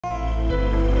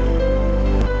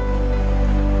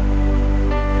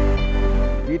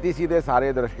GTC ਦੇ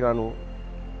ਸਾਰੇ ਦਰਸ਼ਕਾਂ ਨੂੰ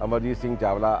ਅਮਰਜੀਤ ਸਿੰਘ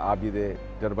ਚਾਵਲਾ ਆਪ ਜੀ ਦੇ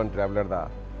ਟਰਬਨ ਟਰੈਵਲਰ ਦਾ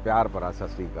ਪਿਆਰ ਭਰਾ ਸਤਿ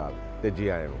ਸ੍ਰੀ ਅਕਾਲ ਤੇ ਜੀ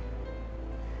ਆਇਆਂ ਨੂੰ।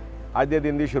 ਅੱਜ ਦੇ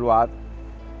ਦਿਨ ਦੀ ਸ਼ੁਰੂਆਤ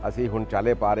ਅਸੀਂ ਹੁਣ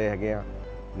ਚਾਲੇ ਪਾ ਰਹੇ ਹੈਗੇ ਆ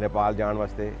ਨੇਪਾਲ ਜਾਣ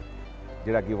ਵਾਸਤੇ,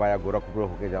 ਜਿਹੜਾ ਕਿ ਵਾਇਆ ਗੋਰਖਪੁਰ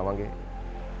ਹੋ ਕੇ ਜਾਵਾਂਗੇ।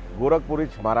 ਗੋਰਖਪੁਰ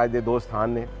ਵਿੱਚ ਮਹਾਰਾਜ ਦੇ 2 ਸਥਾਨ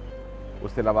ਨੇ,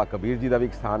 ਉਸ ਤੋਂ ਇਲਾਵਾ ਕਬੀਰ ਜੀ ਦਾ ਵੀ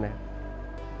ਇੱਕ ਸਥਾਨ ਹੈ।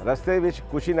 ਰਸਤੇ ਵਿੱਚ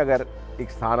ਕੁਸ਼ੀਨਗਰ ਇੱਕ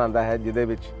ਸਥਾਨ ਆਉਂਦਾ ਹੈ ਜਿਹਦੇ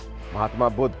ਵਿੱਚ ਮਹਾਤਮਾ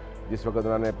ਬੁੱਧ ਜਿਸ ਵਕਤ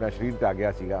ਉਹਨਾਂ ਨੇ ਆਪਣਾ ਸਰੀਰ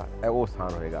ਤਿਆਗਿਆ ਸੀਗਾ, ਇਹ ਉਹ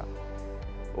ਸਥਾਨ ਹੋਏਗਾ।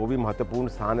 ਉਹ ਵੀ ਮਹੱਤਵਪੂਰਨ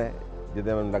ਸਥਾਨ ਹੈ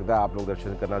ਜਿਹਦੇ ਮੈਨੂੰ ਲੱਗਦਾ ਆਪ ਲੋਕ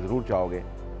ਦਰਸ਼ਨ ਕਰਨਾ ਜ਼ਰੂਰ ਚਾਹੋਗੇ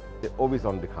ਤੇ ਉਹ ਵੀ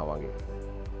ਤੁਹਾਨੂੰ ਦਿਖਾਵਾਂਗੇ।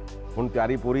 ਹੁਣ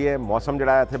ਤਿਆਰੀ ਪੂਰੀ ਹੈ। ਮੌਸਮ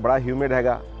ਜਿਹੜਾ ਇੱਥੇ ਬੜਾ ਹਿਊਮਿਡ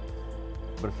ਹੈਗਾ,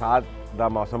 ਬਰਸਾਤ ਦਾ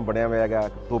ਮੌਸਮ ਬਣਿਆ ਹੋਇਆ ਹੈਗਾ,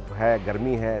 ਧੁੱਪ ਹੈ,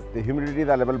 ਗਰਮੀ ਹੈ ਤੇ ਹਿਊਮਿਡਿਟੀ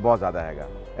ਦਾ ਲੈਵਲ ਬਹੁਤ ਜ਼ਿਆਦਾ ਹੈਗਾ।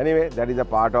 Anyway that is a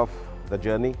part of the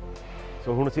journey.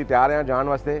 ਸੋ ਹੁਣ ਅਸੀਂ ਤਿਆਰ ਹਾਂ ਜਾਣ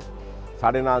ਵਾਸਤੇ।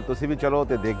 ਸਾਡੇ ਨਾਲ ਤੁਸੀਂ ਵੀ ਚਲੋ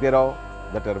ਤੇ ਦੇਖਦੇ ਰਹੋ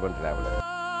ਦ ਟਰਬਨ ਟਰੈਵਲਰ।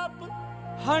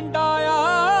 ਹੰਡਾਇਆ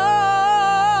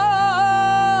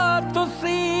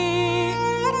ਤੁਸੀਂ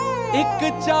ਇੱਕ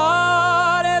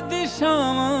ਚਾਰ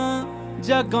ਦਿਸ਼ਾਵਾਂ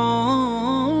ਜਗਾਉਣ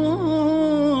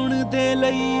ਦੇ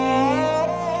ਲਈ,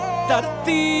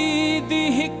 ਧਰਤੀ ਦੀ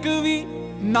ਇੱਕ ਵੀ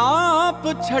ਨਾਪ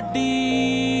ਛੱਡੀ,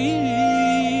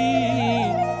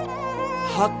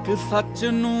 ਹੱਕ ਸੱਚ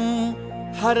ਨੂੰ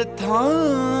ਹਰ ਥਾਂ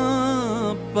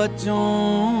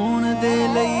ਪਹੁੰਚਾਉਣ ਦੇ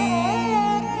ਲਈ।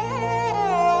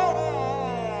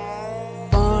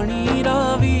 ਪਾਣੀ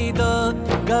ਰਾਵੀ ਦਾ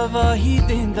ਗਵਾਹੀ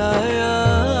ਦਿੰਦਾ ਆ,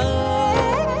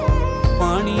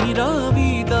 ਪਾਣੀ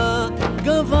ਰਾਵੀ ਦਾ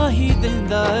ਗਵਾਹੀ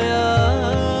ਦਿੰਦਾ ਆ,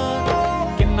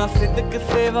 ਕਿੰਨਾ ਸਿੱਧਕ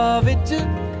ਸੇਵਾ ਵਿੱਚ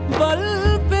ਬਲ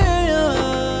ਪਿਆ।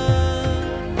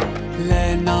 ਲੈ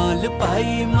ਨਾਲ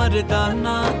ਭਾਈ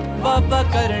ਮਰਦਾਨਾ ਬਾਬਾ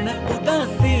ਕਰਨ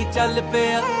ਉਦਾਸੀ ਚੱਲ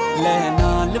ਪਿਆ, ਲੈ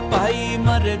ਨਾਲ ਭਾਈ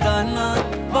ਮਰਦਾਨਾ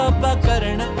ਬਾਬਾ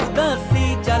ਕਰਨ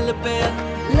ਉਦਾਸੀ ਚੱਲ ਪਿਆ,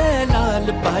 ਲੈ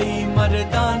ਨਾਲ ਭਾਈ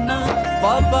ਮਰਦਾਨਾ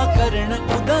ਬਾਬਾ ਕਰਨ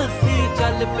ਉਦਾਸੀ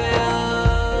ਚੱਲ ਪਿਆ।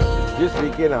 ਜਿਸ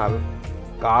ਤਰੀਕੇ ਨਾਲ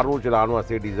ਕਾਰ ਨੂੰ ਚਲਾਉਣ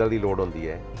ਵਾਸਤੇ ਡੀਜ਼ਲ ਦੀ ਲੋੜ ਹੁੰਦੀ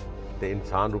ਹੈ ਤੇ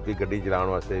ਇਨਸਾਨ ਰੂਪੀ ਗੱਡੀ ਚਲਾਉਣ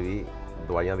ਵਾਸਤੇ ਵੀ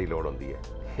ਦਵਾਈਆਂ ਦੀ ਲੋੜ ਹੁੰਦੀ ਹੈ।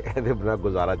 ਇਹਦੇ ਬਿਨਾਂ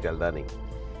ਗੁਜ਼ਾਰਾ ਚੱਲਦਾ ਨਹੀਂ।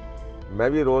 ਮੈਂ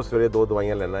ਵੀ ਰੋਜ਼ ਸਵੇਰੇ 2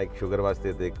 ਦਵਾਈਆਂ ਲੈਣਾ, ਇੱਕ ਸ਼ੂਗਰ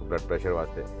ਵਾਸਤੇ ਤੇ ਇੱਕ ਬਲੱਡ ਪ੍ਰੈਸ਼ਰ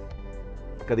ਵਾਸਤੇ।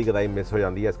 ਕਦੀ ਕਦਾਈ ਮਿਸ ਹੋ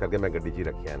ਜਾਂਦੀ ਹੈ, ਇਸ ਕਰਕੇ ਮੈਂ ਗੱਡੀ 'ਚ ਹੀ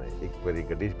ਰੱਖਿਆ ਨੇ। ਇੱਕ ਮੇਰੀ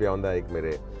ਗੱਡੀ 'ਚ ਪਿਆ ਹੁੰਦਾ, ਇੱਕ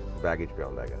ਮੇਰੇ ਬੈਗ 'ਚ ਪਿਆ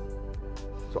ਹੁੰਦਾ ਹੈਗਾ।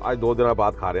 ਸੋ ਅੱਜ 2 ਦਿਨਾਂ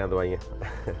ਬਾਅਦ ਖਾ ਰਿਹਾ ਦਵਾਈਆਂ।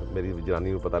 ਮੇਰੀ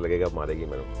ਜਨਾਨੀ ਨੂੰ ਪਤਾ ਲੱਗੇਗਾ, ਮਾਰੇਗੀ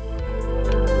ਮੈਨੂੰ।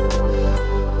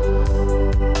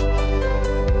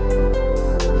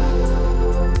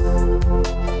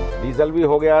 ਡੀਜ਼ਲ ਵੀ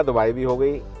ਹੋ ਗਿਆ, ਦਵਾਈ ਵੀ ਹੋ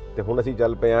ਗਈ ਤੇ ਹੁਣ ਅਸੀਂ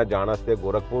ਚੱਲ ਪਏ ਹਾਂ ਜਾਣ ਵਾਸਤੇ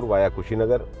ਗੋਰਖਪੁਰ ਵਾਇਆ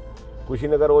ਕੁਸ਼ੀਨਗਰ।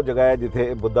 ਕੁਸ਼ੀਨਗਰ ਉਹ ਜਗ੍ਹਾ ਹੈ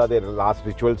ਜਿੱਥੇ ਬੁੱਧਾ ਦੇ ਲਾਸਟ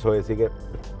ਰਿਚੁਅਲਸ ਹੋਏ ਸੀਗੇ।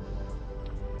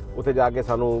 ਉੱਥੇ ਜਾ ਕੇ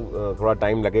ਸਾਨੂੰ ਥੋੜ੍ਹਾ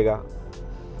ਟਾਈਮ ਲੱਗੇਗਾ।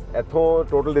 ਇੱਥੋਂ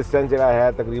ਟੋਟਲ ਡਿਸਟੈਂਸ ਜਿਹੜਾ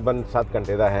ਹੈ ਤਕਰੀਬਨ 7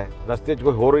 ਘੰਟੇ ਦਾ ਹੈ। ਰਸਤੇ 'ਚ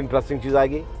ਕੋਈ ਹੋਰ ਇੰਟਰਸਟਿੰਗ ਚੀਜ਼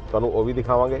ਆਏਗੀ, ਤੁਹਾਨੂੰ ਉਹ ਵੀ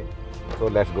ਦਿਖਾਵਾਂਗੇ। ਸੋ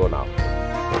ਲੈਟਸ ਗੋ ਨਾਓ।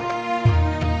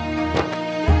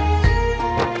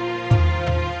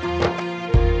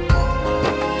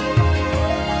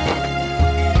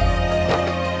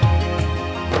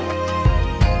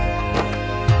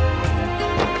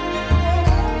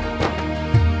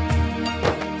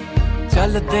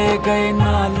 ਚੱਲਦੇ ਗਏ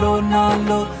ਨਾਲੋ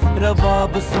ਨਾਲੋ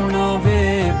ਰਬਾਬ ਸੁਣਾਵੇ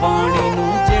ਬਾਣੀ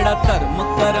ਨੂੰ, ਜਿਹੜਾ ਧਰਮ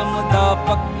ਕਰਮ ਦਾ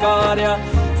ਪੱਕਾ ਰਿਆ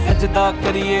ਸਜਦਾ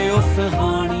ਕਰੀਏ ਉਸ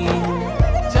ਹਾਣੀ ਨੂੰ।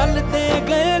 ਚੱਲਦੇ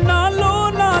ਗਏ ਨਾਲੋ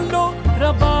ਨਾਲੋ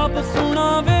ਰਬਾਬ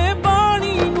ਸੁਣਾਵੇ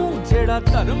ਬਾਣੀ ਨੂੰ, ਜਿਹੜਾ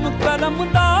ਧਰਮ ਕਰਮ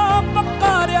ਦਾ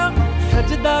ਪੱਕਾ ਰਿਆ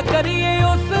ਸਜਦਾ ਕਰੀਏ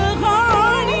ਉਸ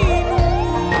ਹਾਣੀ ਨੂੰ।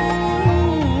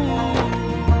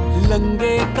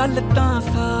 ਲੰਗੇ ਕੱਲ ਤਾਂ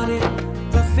ਸਾਰੇ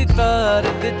ਤੁਸੀਂ ਤਾਰ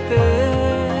ਦਿੱਤੇ,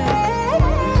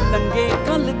 ਲੰਗੇ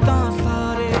ਕੱਲ ਤਾਂ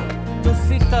ਸਾਰੇ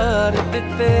ਤੁਸੀਂ ਤਾਰ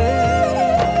ਦਿੱਤੇ,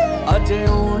 ਅਜੇ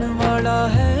ਆਉਣ ਵਾਲਾ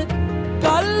ਹੈ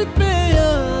ਕੱਲ ਪਿਆ।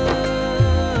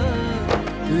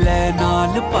 ਲੈ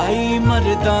ਨਾਲ ਭਾਈ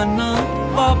ਮਰਦਾਨਾ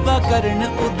ਬਾਬਾ ਕਰਨ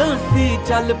ਉਦਾਸੀ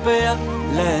ਚੱਲ ਪਿਆ,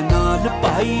 ਲੈ ਨਾਲ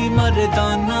ਭਾਈ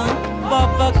ਮਰਦਾਨਾ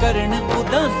ਬਾਬਾ ਕਰਨ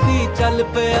ਉਦਾਸੀ ਚੱਲ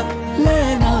ਪਿਆ, ਲੈ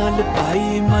ਨਾਲ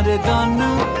ਭਾਈ ਮਰਦਾਨਾ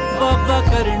ਬਾਬਾ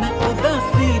ਕਰਨ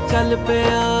ਉਦਾਸੀ ਚੱਲ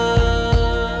ਪਿਆ।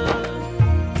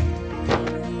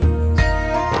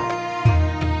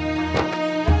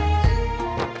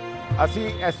 ਅਸੀਂ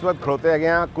ਇਸ ਵਕਤ ਖਲੋਤੇ ਹੈਗੇ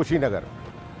ਹਾਂ ਕੁਸ਼ੀਨਗਰ,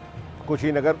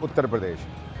 ਕੁਸ਼ੀਨਗਰ ਉੱਤਰ ਪ੍ਰਦੇਸ਼।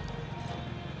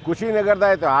 ਕੁਸ਼ੀਨਗਰ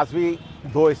ਦਾ ਇਤਿਹਾਸ ਵੀ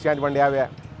 2 ਹਿੱਸਿਆਂ 'ਚ ਵੰਡਿਆ ਹੋਇਆ।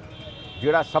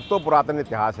 ਜਿਹੜਾ ਸਭ ਤੋਂ ਪੁਰਾਤਨ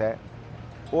ਇਤਿਹਾਸ ਹੈ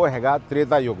ਉਹ ਹੈਗਾ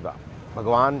ਤ੍ਰੇਤਾ ਯੁੱਗ ਦਾ,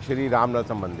 ਭਗਵਾਨ ਸ਼੍ਰੀ ਰਾਮ ਨਾਲ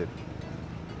ਸੰਬੰਧਿਤ।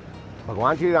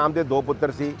 ਭਗਵਾਨ ਸ਼੍ਰੀ ਰਾਮ ਦੇ 2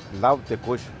 ਪੁੱਤਰ ਸੀ, ਲਵ ਤੇ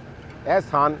ਕੁਸ਼। ਇਹ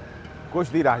ਸਥਾਨ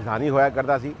ਕੁਸ਼ ਦੀ ਰਾਜਧਾਨੀ ਹੋਇਆ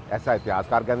ਕਰਦਾ ਸੀ, ਐਸਾ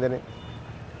ਇਤਿਹਾਸਕਾਰ ਕਹਿੰਦੇ ਨੇ,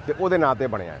 ਤੇ ਉਹਦੇ ਨਾਂ 'ਤੇ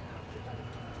ਬਣਿਆ ਹੈ।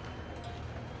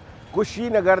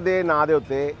 ਕੁਸ਼ੀਨਗਰ ਦੇ ਨਾਂ ਦੇ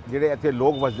ਉੱਤੇ ਜਿਹੜੇ ਇੱਥੇ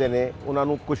ਲੋਕ ਵਸਦੇ ਨੇ ਉਹਨਾਂ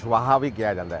ਨੂੰ ਕੁਸ਼ਵਾਹਾ ਵੀ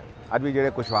ਕਿਹਾ ਜਾਂਦਾ ਹੈ। ਅੱਜ ਵੀ ਜਿਹੜੇ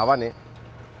ਕੁਸ਼ਵਾਹਾ ਨੇ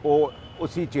ਉਹ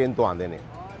ਉਸੀ ਚੇਨ ਤੋਂ ਆਉਂਦੇ ਨੇ।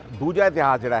 ਦੂਜਾ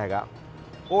ਇਤਿਹਾਸ ਜਿਹੜਾ ਹੈਗਾ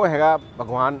ਉਹ ਹੈਗਾ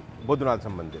ਭਗਵਾਨ ਬੁੱਧ ਨਾਲ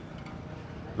ਸੰਬੰਧਿਤ,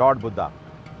 ਲਾਰਡ ਬੁੱਧਾ।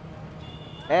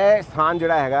 ਇਹ ਸਥਾਨ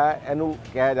ਜਿਹੜਾ ਹੈਗਾ ਇਹਨੂੰ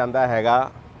ਕਿਹਾ ਜਾਂਦਾ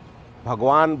ਹੈਗਾ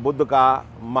भगवान बुद्ध का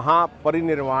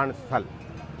महापरिनिर्वाण स्थल।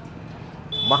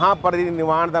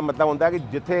 महापरिनिर्वाण का मतलब होता है कि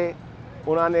जिथे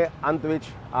उन्होंने अंत विच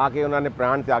आके उन्होंने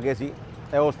प्राण त्यागे सी,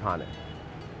 वो स्थान है।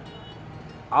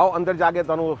 आओ अंदर जाके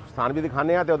तुहानूं स्थान भी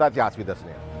दिखाने हैं तो उसका इतिहास भी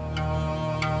दसने हैं।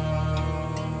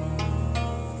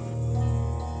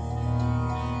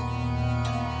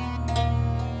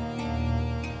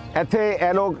 ਇੱਥੇ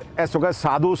ਇਹ ਲੋਕ ਇਸ ਵਕਤ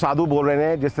ਸਾਧੂ ਸਾਧੂ ਬੋਲ ਰਹੇ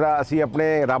ਨੇ। ਜਿਸ ਤਰ੍ਹਾਂ ਅਸੀਂ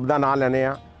ਆਪਣੇ ਰੱਬ ਦਾ ਨਾਮ ਲੈਂਦੇ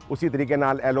ਹਾਂ, ਉਸੇ ਤਰੀਕੇ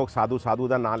ਨਾਲ ਇਹ ਲੋਕ ਸਾਧੂ ਸਾਧੂ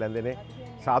ਦਾ ਨਾਮ ਲੈਂਦੇ ਨੇ।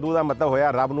 ਸਾਧੂ ਦਾ ਮਤਲਬ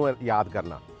ਹੋਇਆ ਰੱਬ ਨੂੰ ਯਾਦ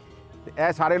ਕਰਨਾ। ਤੇ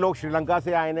ਇਹ ਸਾਰੇ ਲੋਕ ਸ਼੍ਰੀਲੰਕਾ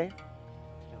ਸੇ ਆਏ ਨੇ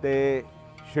ਤੇ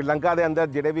ਸ਼੍ਰੀਲੰਕਾ ਦੇ ਅੰਦਰ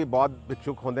ਜਿਹੜੇ ਵੀ ਬਹੁਤ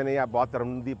ਭਿਕਸ਼ੁਕ ਹੁੰਦੇ ਨੇ ਜਾਂ ਬਹੁਤ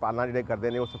ਧਰਮ ਦੀ ਪਾਲਣਾ ਜਿਹੜੇ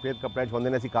ਕਰਦੇ ਨੇ, ਉਹ ਸਫੇਦ ਕੱਪੜਿਆਂ 'ਚ ਹੁੰਦੇ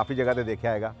ਨੇ। ਅਸੀਂ ਕਾਫੀ ਜਗ੍ਹਾ ਤੇ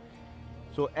ਦੇਖਿਆ ਹੈਗਾ।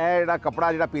 ਸੋ ਇਹ ਜਿਹੜਾ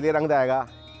ਕੱਪੜਾ ਜਿਹੜਾ ਪੀਲੇ ਰੰਗ ਦਾ ਹੈਗਾ,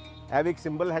 ਇਹ ਵੀ ਇੱਕ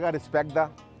ਸਿੰਬਲ ਹੈਗਾ ਰਿਸਪੈਕਟ ਦਾ,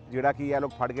 ਜਿਹੜਾ ਕਿ ਇਹ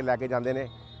ਲੋਕ ਫੜ ਕੇ ਲੈ ਕੇ ਜਾਂਦੇ ਨੇ।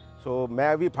 ਸੋ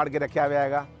ਮੈਂ ਵੀ ਫੜ ਕੇ ਰੱਖਿਆ ਹੋਇਆ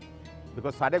ਹੈਗਾ,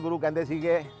 ਬਿਕੋਜ਼ ਸਾਡੇ ਗੁਰੂ ਕਹਿੰਦੇ ਸੀ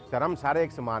ਕਿ ਧਰਮ ਸਾਰੇ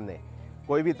ਇੱਕ ਸਮਾਨ ਨੇ।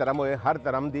 ਕੋਈ ਵੀ ਧਰਮ ਹੋਏ, ਹਰ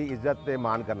ਧਰਮ ਦੀ ਇੱਜ਼ਤ ਤੇ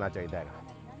ਮਾਣ ਕਰਨਾ ਚਾਹੀਦਾ ਹੈਗਾ।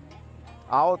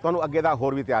 ਆਓ ਤੁਹਾਨੂੰ ਅੱਗੇ ਦਾ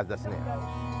ਹੋਰ ਵੀ ਇਤਿਹਾਸ ਦੱਸਣੇ ਆ।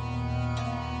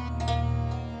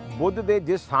 ਬੁੱਧ ਦੇ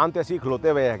ਜਿਸ ਸਥਾਨ ਤੇ ਅਸੀਂ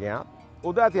ਖਲੋਤੇ ਹੋਏ ਹੈਗੇ ਆ,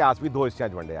 ਉਹਦਾ ਇਤਿਹਾਸ ਵੀ ਦੋ ਹਿੱਸਿਆਂ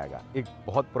 'ਚ ਵੰਡਿਆ ਹੈਗਾ। ਇੱਕ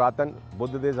ਬਹੁਤ ਪੁਰਾਤਨ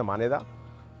ਬੁੱਧ ਦੇ ਜ਼ਮਾਨੇ ਦਾ,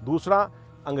 ਦੂਸਰਾ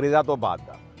ਅੰਗਰੇਜ਼ਾਂ ਤੋਂ ਬਾਅਦ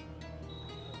ਦਾ।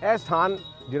 ਇਹ ਸਥਾਨ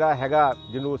ਜਿਹੜਾ ਹੈਗਾ,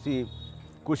 ਜਿਹਨੂੰ ਅਸੀਂ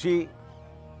ਕੁਸ਼ੀ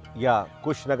ਜਾਂ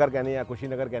ਕੁਸ਼ਨਗਰ ਕਹਿੰਦੇ ਆ,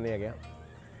 ਕੁਸ਼ੀਨਗਰ ਕਹਿੰਦੇ ਹੈਗੇ ਆ,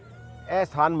 ਇਹ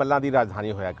ਸਥਾਨ ਮੱਲਾਂ ਦੀ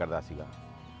ਰਾਜਧਾਨੀ ਹੋਇਆ ਕਰਦਾ ਸੀਗਾ।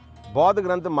 ਬੌਧ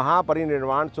ਗ੍ਰੰਥ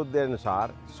ਮਹਾਪਰਿਨਿਰਵਾਣ ਸੁੱਧ ਦੇ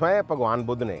ਅਨੁਸਾਰ ਸਵੈਂ ਭਗਵਾਨ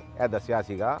ਬੁੱਧ ਨੇ ਇਹ ਦੱਸਿਆ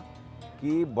ਸੀਗਾ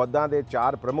ਕਿ ਬੁੱਧਾਂ ਦੇ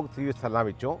 4 ਪ੍ਰਮੁੱਖ ਤੀਰਥ ਸਥਲਾਂ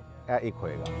ਵਿੱਚੋਂ ਇਹ ਇੱਕ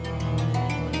ਹੋਏਗਾ।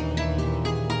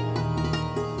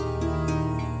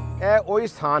 ਇਹ ਉਹੀ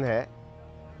ਸਥਾਨ ਹੈ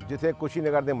ਜਿੱਥੇ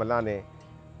ਕੁਸ਼ੀਨਗਰ ਦੇ ਮੱਲਾਂ ਨੇ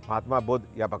ਮਹਾਤਮਾ ਬੁੱਧ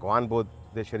ਜਾਂ ਭਗਵਾਨ ਬੁੱਧ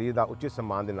ਦੇ ਸਰੀਰ ਦਾ ਉਚਿਤ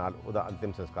ਸਨਮਾਨ ਦੇ ਨਾਲ ਉਹਦਾ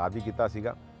ਅੰਤਿਮ ਸੰਸਕਾਰ ਵੀ ਕੀਤਾ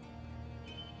ਸੀਗਾ।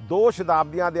 2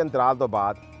 ਸ਼ਤਾਬਦੀਆਂ ਦੇ ਅੰਤਰਾਲ ਤੋਂ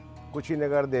ਬਾਅਦ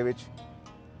ਕੁਸ਼ੀਨਗਰ ਦੇ ਵਿੱਚ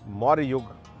ਮੌर्य ਯੁੱਗ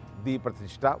ਦੀ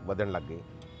ਪ੍ਰਤਿਸ਼ਠਾ ਵਧਣ ਲੱਗ ਗਈ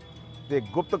ਤੇ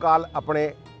ਗੁਪਤ ਕਾਲ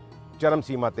ਆਪਣੇ ਚਰਮ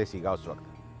ਸੀਮਾ ਤੇ ਸੀਗਾ ਉਸ ਵਕਤ,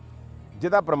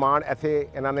 ਜਿਹਦਾ ਪ੍ਰਮਾਣ ਇੱਥੇ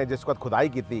ਇਹਨਾਂ ਨੇ ਜਿਸ ਵਕਤ ਖੁਦਾਈ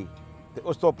ਕੀਤੀ ਤੇ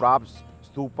ਉਸ ਤੋਂ ਪ੍ਰਾਪਤ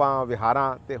ਸਤੂਪਾਂ,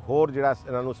 ਵਿਹਾਰਾਂ ਤੇ ਹੋਰ ਜਿਹੜਾ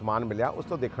ਇਹਨਾਂ ਨੂੰ ਸਮਾਨ ਮਿਲਿਆ, ਉਸ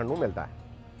ਤੋਂ ਦੇਖਣ ਨੂੰ ਮਿਲਦਾ ਹੈ।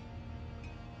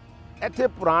 ਇੱਥੇ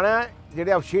ਪੁਰਾਣਾ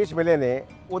ਜਿਹੜੇ ਅਵਸ਼ੇਸ਼ ਮਿਲੇ ਨੇ,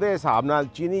 ਉਹਦੇ ਹਿਸਾਬ ਨਾਲ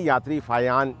ਚੀਨੀ ਯਾਤਰੀ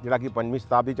ਫਾਇਆਨ ਜਿਹੜਾ ਕਿ 5ਵੀਂ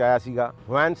ਸ਼ਤਾਬਦੀ 'ਚ ਆਇਆ ਸੀਗਾ,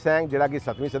 ਹੁਐਨ ਸੈਂਗ ਜਿਹੜਾ ਕਿ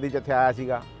 7ਵੀਂ ਸਦੀ 'ਚ ਇੱਥੇ ਆਇਆ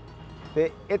ਸੀਗਾ, ਤੇ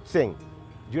ਇਤ ਸਿੰਘ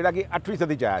ਜਿਹੜਾ ਕਿ 8ਵੀਂ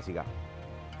ਸਦੀ 'ਚ ਆਇਆ ਸੀਗਾ,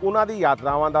 ਉਹਨਾਂ ਦੀ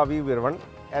ਯਾਤਰਾਵਾਂ ਦਾ ਵੀ ਵਿਵਰਣ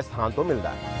ਇਸ ਸਥਾਨ ਤੋਂ ਮਿਲਦਾ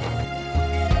ਹੈ।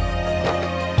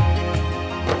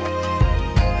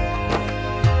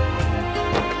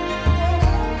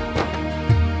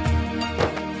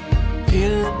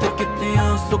 ਕਿਰਤ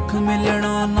ਕਿਤਿਆਂ ਸੁਖ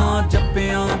ਮਿਲਣਾ, ਨਾ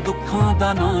ਜਪਿਆਂ ਦੁੱਖਾਂ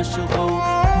ਦਾ ਨਾਸ਼ ਹੋ।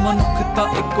 ਮਨੁੱਖਤਾ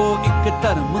ਇੱਕੋ ਇੱਕ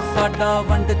ਧਰਮ ਸਾਡਾ,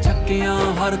 ਵੰਡ ਛਕਿਆਂ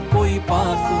ਹਰ ਕੋਈ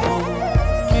ਪਾਸ ਹੋ।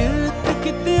 ਕਿਰਤ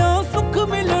ਕਿਤਿਆਂ ਸੁਖ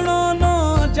ਮਿਲਣਾ,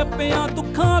 ਨਾ ਜਪਿਆਂ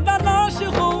ਦੁੱਖਾਂ ਦਾ ਨਾਸ਼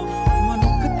ਹੋ।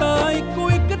 ਇੱਕੋ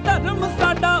ਇੱਕ ਧਰਮ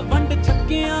ਸਾਡਾ, ਵੰਡ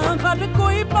ਛਕਿਆਂ ਹਰ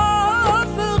ਕੋਈ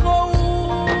ਪਾਸ ਹੋ।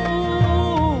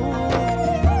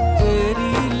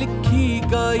 ਤੇਰੀ ਲਿਖੀ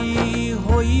ਗਾਈ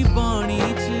ਹੋਈ ਬਾਣੀ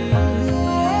 'ਚ,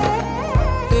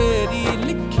 ਤੇਰੀ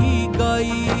ਲਿਖੀ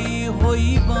ਗਾਈ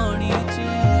ਹੋਈ ਬਾਣੀ 'ਚ,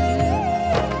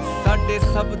 ਸਾਡੇ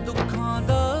ਸਭ ਦੁੱਖਾਂ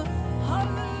ਦਾ ਹੱਲ।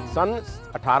 ਸਨ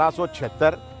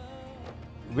 1876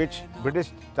 ਵਿੱਚ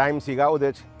ਬ੍ਰਿਟਿਸ਼ ਟਾਈਮ ਸੀਗਾ,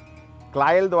 ਉਹਦੇ 'ਚ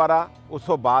ਕਲਾਇਲ ਦੁਆਰਾ। ਉਸ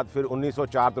ਤੋਂ ਬਾਅਦ ਫਿਰ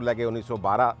 1904 ਤੋਂ ਲੈ ਕੇ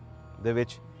 1912 ਦੇ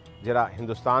ਵਿੱਚ ਜਿਹੜਾ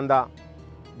ਹਿੰਦੁਸਤਾਨ ਦਾ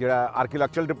ਜਿਹੜਾ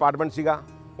ਆਰਕੀਓਲੌਜੀਕਲ ਡਿਪਾਰਟਮੈਂਟ ਸੀਗਾ,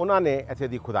 ਉਹਨਾਂ ਨੇ ਇੱਥੇ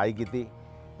ਦੀ ਖੁਦਾਈ ਕੀਤੀ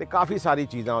ਤੇ ਕਾਫੀ ਸਾਰੀ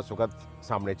ਚੀਜ਼ਾਂ ਉਸ ਵਕਤ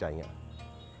ਸਾਹਮਣੇ 'ਚ ਆਈਆਂ,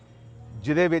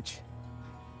 ਜਿਹਦੇ ਵਿੱਚ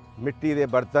ਮਿੱਟੀ ਦੇ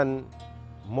ਬਰਤਨ,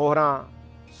 ਮੋਹਰਾਂ,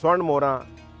 ਸਵਰਨ ਮੋਹਰਾਂ,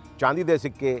 ਚਾਂਦੀ ਦੇ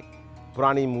ਸਿੱਕੇ,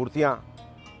 ਪੁਰਾਣੀ ਮੂਰਤੀਆਂ,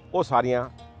 ਉਹ ਸਾਰੀਆਂ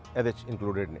ਇਹਦੇ 'ਚ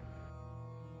ਇਨਕਲੂਡਡ ਨੇ।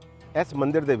 ਇਸ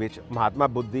ਮੰਦਿਰ ਦੇ ਵਿੱਚ ਮਹਾਤਮਾ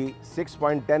ਬੁੱਧ ਦੀ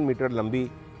 6.10 ਮੀਟਰ ਲੰਬੀ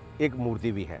ਇੱਕ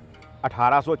ਮੂਰਤੀ ਵੀ ਹੈ।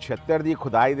 1876 ਦੀ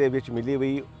ਖੁਦਾਈ ਦੇ ਵਿੱਚ ਮਿਲੀ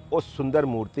ਹੋਈ ਉਹ ਸੁੰਦਰ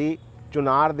ਮੂਰਤੀ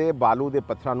ਚੁਨਾਰ ਦੇ ਬਾਲੂ ਦੇ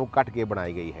ਪੱਥਰਾਂ ਨੂੰ ਕੱਟ ਕੇ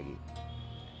ਬਣਾਈ ਗਈ ਹੈਗੀ।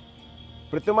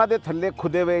 ਪ੍ਰਤਿਮਾ ਦੇ ਥੱਲੇ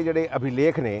ਖੁਦੇ ਹੋਏ ਜਿਹੜੇ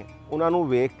ਅਭਿਲੇਖ ਨੇ, ਉਹਨਾਂ ਨੂੰ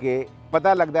ਵੇਖ ਕੇ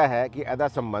ਪਤਾ ਲੱਗਦਾ ਹੈ ਕਿ ਇਹਦਾ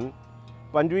ਸੰਬੰਧ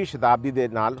 5ਵੀਂ ਸ਼ਤਾਬਦੀ ਦੇ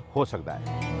ਨਾਲ ਹੋ ਸਕਦਾ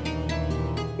ਹੈ।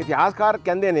 ਇਤਿਹਾਸਕਾਰ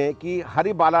ਕਹਿੰਦੇ ਨੇ ਕਿ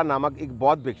ਹਰੀਬਾਲਾ ਨਾਮਕ ਇੱਕ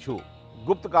ਬੌਧ ਭਿਕਸ਼ੂ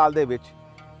ਗੁਪਤ ਕਾਲ ਦੇ ਵਿੱਚ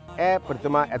ਇਹ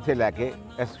ਪ੍ਰਤਿਮਾ ਇੱਥੇ ਲੈ ਕੇ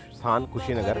ਇਸ ਸਥਾਨ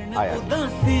ਕੁਸ਼ੀਨਗਰ ਆਇਆ।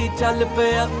 ਉਦਾਸੀ ਚੱਲ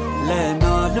ਪਿਆ ਲੈ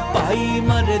ਨਾਲ ਭਾਈ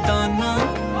ਮਰਦਾਨਾ,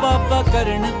 ਬਾਬਾ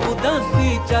ਕਰਨ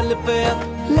ਉਦਾਸੀ ਚੱਲ ਪਿਆ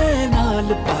ਲੈ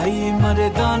ਨਾਲ ਭਾਈ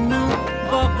ਮਰਦਾਨਾ,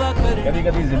 ਬਾਬਾ ਕਰਨ। ਕਦੀ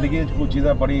ਕਦੀ ਜ਼ਿੰਦਗੀ ਵਿੱਚ ਕੁਝ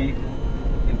ਚੀਜ਼ਾਂ ਬੜੀ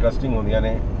ਇੰਟਰਸਟਿੰਗ ਹੁੰਦੀਆਂ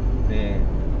ਨੇ ਤੇ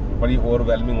ਬੜੀ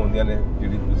ਓਵਰਵੈਲਮਿੰਗ ਹੁੰਦੀਆਂ ਨੇ,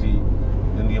 ਜਿਹੜੀ ਤੁਸੀਂ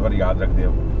ਜ਼ਿੰਦਗੀ ਭਰ ਯਾਦ ਰੱਖਦੇ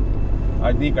ਹੋ।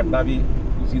 ਅੱਜ ਦੀ ਘਟਨਾ ਵੀ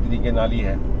ਉਸੇ ਤਰੀਕੇ ਨਾਲ ਹੀ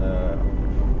ਹੈ।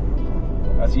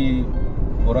 ਅਸੀਂ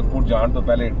ਗੋਰਖਪੁਰ ਜਾਣ ਤੋਂ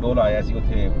ਪਹਿਲੇ ਟੋਲ ਆਇਆ ਸੀ,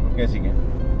 ਉੱਥੇ ਰੁਕੇ ਸੀਗੇ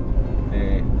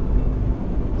ਤੇ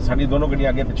ਸਾਡੀ ਦੋਨੋਂ ਗੱਡੀਆਂ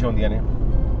ਅੱਗੇ ਪਿੱਛੇ ਹੁੰਦੀਆਂ ਨੇ।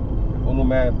 ਉਹਨੂੰ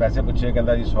ਮੈਂ ਪੈਸੇ ਪੁੱਛੇ,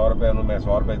 ਕਹਿੰਦਾ ਜੀ 100 रुपये। ਉਹਨੂੰ ਮੈਂ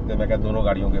 100 रुपये ਦਿੱਤੇ। मैं कहा दोनों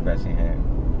गाड़ियों के पैसे हैं।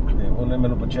 तो उन्होंने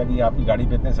मैंने पूछा कि आपकी गाड़ी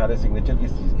पे इतने सारे सिग्नेचर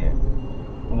किस चीज़ के हैं?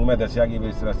 ਉਹਨੂੰ ਮੈਂ ਦੱਸਿਆ ਕਿ ਵੀ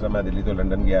ਇਸ ਤਰ੍ਹਾਂ ਮੈਂ ਦਿੱਲੀ ਤੋਂ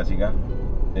ਲੰਡਨ ਗਿਆ ਸੀਗਾ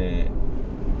ਅਤੇ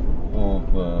ਉਹ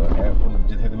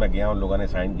ਜਿੱਥੇ ਤੇ ਮੈਂ ਗਿਆ ਉਹ ਲੋਕਾਂ ਨੇ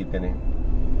ਸਾਈਨ ਕੀਤੇ ਨੇ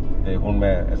ਅਤੇ ਹੁਣ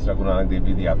ਮੈਂ ਇਸ ਤਰ੍ਹਾਂ ਗੁਰੂ ਨਾਨਕ ਦੇਵ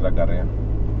ਜੀ ਦੀ ਯਾਤਰਾ ਕਰ ਰਿਹਾ।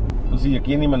 ਤੁਸੀਂ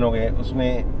ਯਕੀਨ ਨਹੀਂ ਮੰਨੋਗੇ,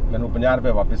 ਉਸਨੇ ਮੈਨੂੰ 50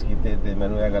 रुपये वापस ਕੀਤੇ ਅਤੇ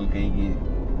ਮੈਨੂੰ ਇਹ ਗੱਲ ਕਹੀ ਕਿ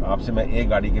आपसे मैं एक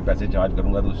गाड़ी के पैसे चार्ज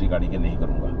करूँगा, दूसरी गाड़ी के नहीं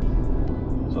करूँगा।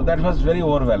 So that was very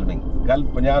overwhelming. गल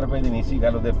 50 रुपये की नहीं सी,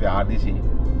 गल ਉਹਦੇ ਪਿਆਰ ਦੀ ਸੀ,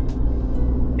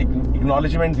 ਇੱਕ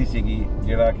ਇਕਨੋਲੇਜਮੈਂਟ ਦੀ ਸੀਗੀ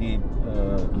ਜਿਹੜਾ ਕਿ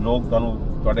ਲੋਕ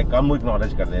ਤੁਹਾਡੇ ਕੰਮ ਨੂੰ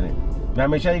ਇਕਨੋਲੇਜ ਕਰਦੇ ਨੇ। ਮੈਂ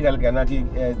ਹਮੇਸ਼ਾ ਇਹ ਗੱਲ ਕਹਿਣਾ ਕਿ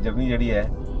ਇਹ ਜਰਨੀ ਜਿਹੜੀ ਹੈ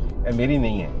ਇਹ ਮੇਰੀ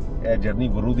ਨਹੀਂ ਹੈ, ਇਹ ਜਰਨੀ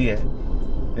ਗੁਰੂ ਦੀ ਹੈ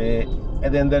ਅਤੇ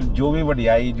ਇਹਦੇ ਅੰਦਰ ਜੋ ਵੀ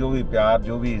ਵਡਿਆਈ, ਜੋ ਵੀ ਪਿਆਰ,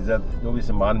 ਜੋ ਵੀ ਇੱਜ਼ਤ, ਜੋ ਵੀ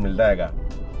ਸਨਮਾਨ ਮਿਲਦਾ ਹੈਗਾ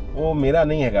ਉਹ ਮੇਰਾ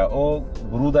ਨਹੀਂ ਹੈਗਾ, ਉਹ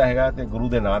ਗੁਰੂ ਦਾ ਹੈਗਾ ਅਤੇ ਗੁਰੂ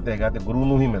ਦੇ ਨਾਂ 'ਤੇ ਹੈਗਾ ਅਤੇ ਗੁਰੂ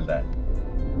ਨੂੰ ਹੀ ਮਿਲਦਾ ਹੈ।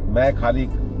 ਮੈਂ ਖਾਲੀ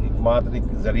ਮਾਤਰ ਇੱਕ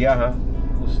ਜ਼ਰੀਆ ਹਾਂ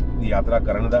ਉਸ ਯਾਤਰਾ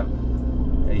ਕਰਨ ਦਾ।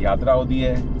 ਇਹ ਯਾਤਰਾ ਉਹਦੀ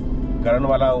ਹੈ, ਕਰਨ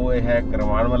ਵਾਲਾ ਉਹ ਹੈ,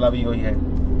 ਕਰਵਾਉਣ ਵਾਲਾ ਵੀ ਉਹੀ ਹੈ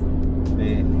ਅਤੇ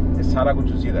ਇਹ ਸਾਰਾ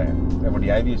ਕੁਝ ਉਸੀ ਦਾ ਹੈ। ਇਹ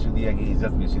ਵਡਿਆਈ ਵੀ ਉਸੀ ਦੀ ਹੈਗੀ,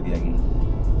 ਇੱਜ਼ਤ ਵੀ ਉਸੀ ਦੀ ਹੈਗੀ।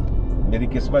 ਮੇਰੀ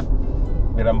ਕਿਸਮਤ,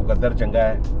 ਮੇਰਾ ਮੁਕੱਦਰ ਚੰਗਾ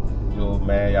ਹੈ ਜੋ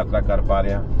ਮੈਂ ਯਾਤਰਾ ਕਰ ਪਾ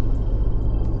ਰਿਹਾ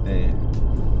ਅਤੇ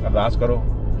ਅਰਦਾਸ ਕਰੋ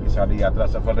ਕਿ ਸਾਡੀ ਯਾਤਰਾ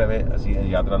ਸਫਲ ਰਹੇ, ਅਸੀਂ ਇਹ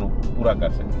ਯਾਤਰਾ ਨੂੰ ਪੂਰਾ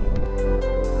ਕਰ ਸਕੀਏ।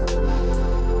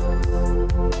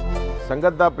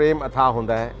 ਸੰਗਤ ਦਾ ਪ੍ਰੇਮ ਅਥਾਹ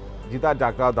ਹੁੰਦਾ ਹੈ, ਜਿਹਦਾ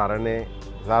ਜਾਗਦਾ ਉਦਾਹਰਣ ਨੇ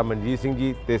ਸਰਦਾਰ ਮਨਜੀਤ ਸਿੰਘ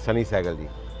ਜੀ ਅਤੇ ਸਨੀ ਸਹਿਗਲ ਜੀ।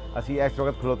 ਅਸੀਂ ਇਸ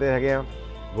ਵਕਤ ਖਲੋਤੇ ਹੈਗੇ ਹਾਂ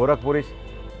ਗੋਰਖਪੁਰ ਵਿੱਚ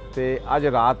ਅਤੇ ਅੱਜ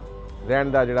ਰਾਤ ਰਹਿਣ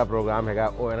ਦਾ ਜਿਹੜਾ ਪ੍ਰੋਗਰਾਮ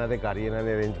ਹੈਗਾ ਉਹ ਇਹਨਾਂ ਦੇ ਘਰ ਹੀ ਇਹਨਾਂ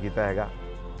ਨੇ ਅਰੇਂਜ ਕੀਤਾ ਹੈਗਾ।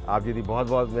 ਆਪ ਜੀ ਦੀ ਬਹੁਤ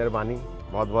ਬਹੁਤ ਮਿਹਰਬਾਨੀ,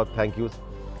 ਬਹੁਤ ਬਹੁਤ ਥੈਂਕ ਯੂ।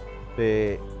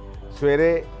 ਅਤੇ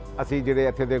ਸਵੇਰੇ ਅਸੀਂ ਜਿਹੜੇ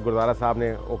ਇੱਥੇ ਦੇ ਗੁਰਦੁਆਰਾ ਸਾਹਿਬ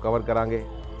ਨੇ ਉਹ ਕਵਰ ਕਰਾਂਗੇ।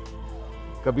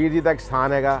 ਕਬੀਰ ਜੀ ਦਾ ਇੱਕ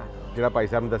ਸਥਾਨ ਹੈਗਾ ਜਿਹੜਾ ਭਾਈ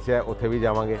ਸਾਹਿਬ ਨੇ ਦੱਸਿਆ, ਉੱਥੇ ਵੀ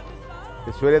ਜਾਵਾਂਗੇ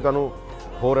ਅਤੇ ਸਵੇਰੇ ਤੁਹਾਨੂੰ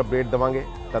ਹੋਰ ਅਪਡੇਟ ਦੇਵਾਂਗੇ।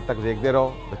 ਤਦ ਤੱਕ ਦੇਖਦੇ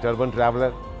ਰਹੋ ਦ turban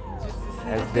traveller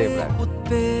and stay blessed.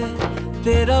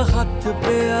 ਤੇਰਾ ਹੱਥ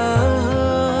ਪਿਆ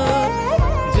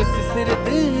ਜਿਸ ਸਿਰ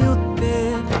ਦੇ ਉੱਤੇ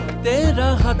ਤੇਰਾ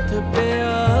ਹੱਥ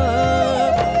ਪਿਆ,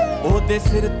 ਉਹਦੇ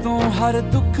ਸਿਰ ਤੋਂ ਹਰ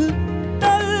ਦੁੱਖ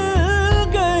ਟਲ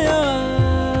ਗਿਆ।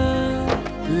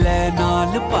 ਲੈ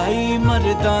ਨਾਲ ਭਾਈ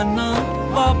ਮਰਦਾਨਾ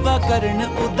ਬਾਬਾ ਕਰਨ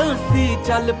ਉਦਾਸੀ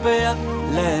ਚੱਲ ਪਿਆ।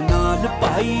 ਲੈ ਨਾਲ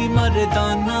ਭਾਈ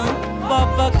ਮਰਦਾਨਾ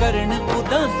ਬਾਬਾ ਕਰਨ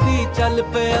ਉਦਾਸੀ ਚੱਲ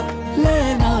ਪਿਆ।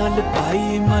 ਲੈ ਨਾਲ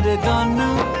ਭਾਈ ਮਰਦਾਨਾ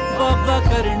ਬਾਬਾ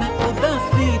ਕਰਨ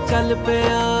ਉਦਾਸੀ ਚੱਲ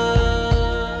ਪਿਆ।